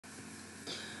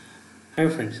Hi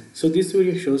friends, so this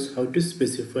video shows how to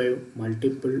specify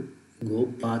multiple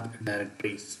GOPATH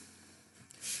directories.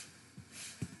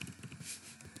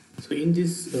 So in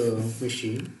this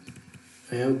machine,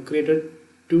 I have created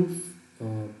two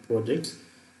projects.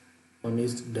 One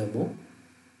is demo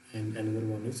and another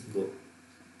one is Go.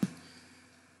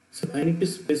 So I need to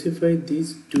specify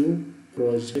these two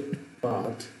project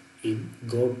paths in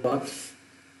GOPATH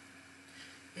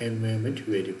environment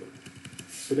variable.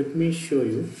 So let me show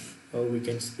you how we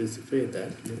can specify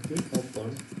that. Let me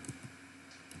open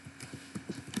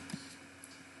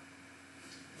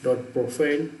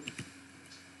 .profile.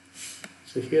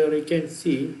 So here you can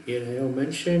see, here I have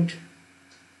mentioned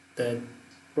that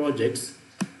projects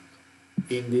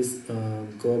in this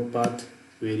GoPath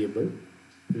variable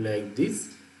like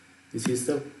this. This is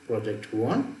the project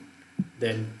 1,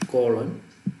 then colon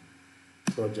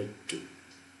project 2.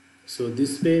 So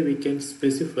this way we can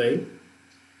specify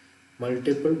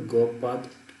multiple GoPath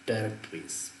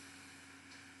directories.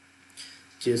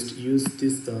 Just use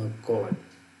this colon.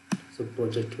 So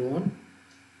project 1,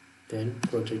 then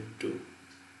project 2.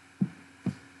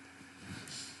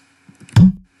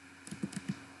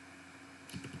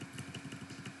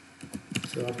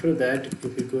 So after that, if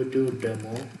you go to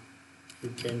demo,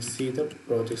 you can see the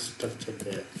project structure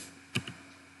there.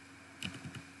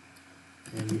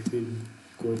 And if you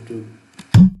go to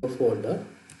folder,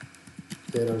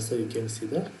 there also you can see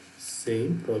the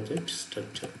same project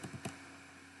structure.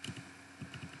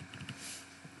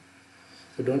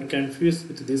 So don't confuse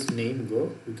with this name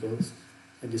Go, because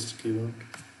I just given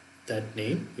that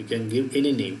name. You can give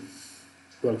any name,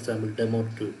 for example demo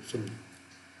 2.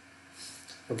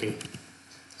 Okay,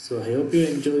 so I hope you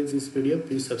enjoyed this video.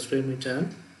 Please subscribe my channel.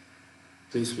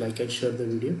 Please like and share the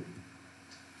video.